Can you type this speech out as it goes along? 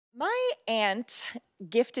My aunt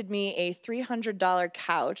gifted me a $300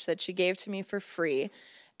 couch that she gave to me for free,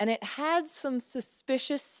 and it had some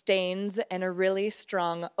suspicious stains and a really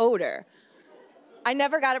strong odor. I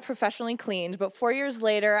never got it professionally cleaned, but 4 years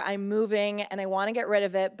later, I'm moving and I want to get rid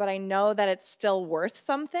of it, but I know that it's still worth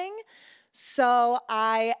something. So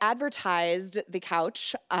I advertised the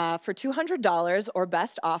couch for $200 or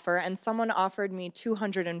best offer, and someone offered me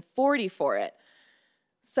 $240 for it.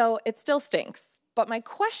 So it still stinks. But my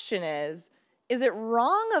question is it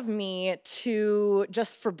wrong of me to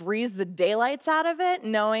just Febreze the daylights out of it,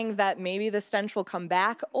 knowing that maybe the stench will come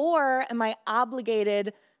back, or am I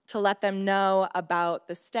obligated to let them know about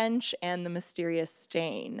the stench and the mysterious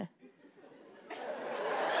stain?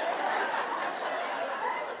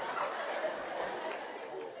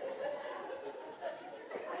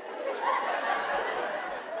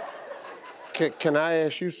 Can I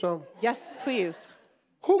ask you something? Yes, please.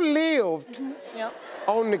 Who lived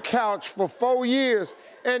on the couch for 4 years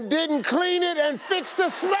and didn't clean it and fix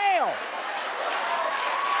the smell?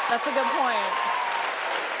 That's a good point.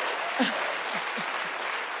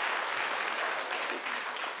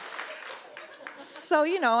 So,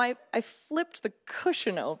 you know, I flipped the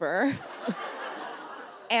cushion over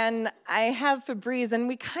and I have Febreze, and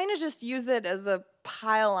we kind of just use it as a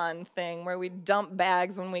pile-on thing where we dump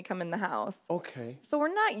bags when we come in the house. Okay. So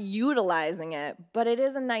we're not utilizing it, but it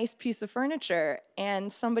is a nice piece of furniture,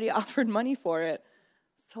 and somebody offered money for it.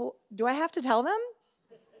 So do I have to tell them?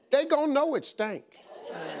 They gonna know it stank.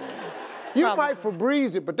 You might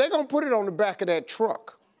Febreze it, but they gonna put it on the back of that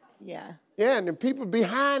truck. Yeah. Yeah, and the people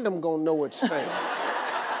behind them gonna know it stank.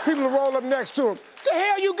 People will roll up next to them. The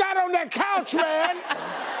hell you got on that couch, man?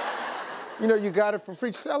 You know, you got it for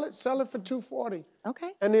free. Sell it for $240.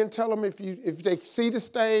 Okay. And then tell them if they see the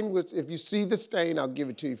stain, if you see the stain, I'll give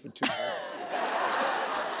it to you for $240.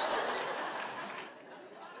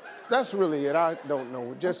 That's really it. I don't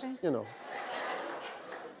know. Just, you know.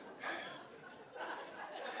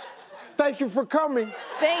 Thank you for coming.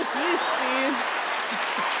 Thank you, Steve.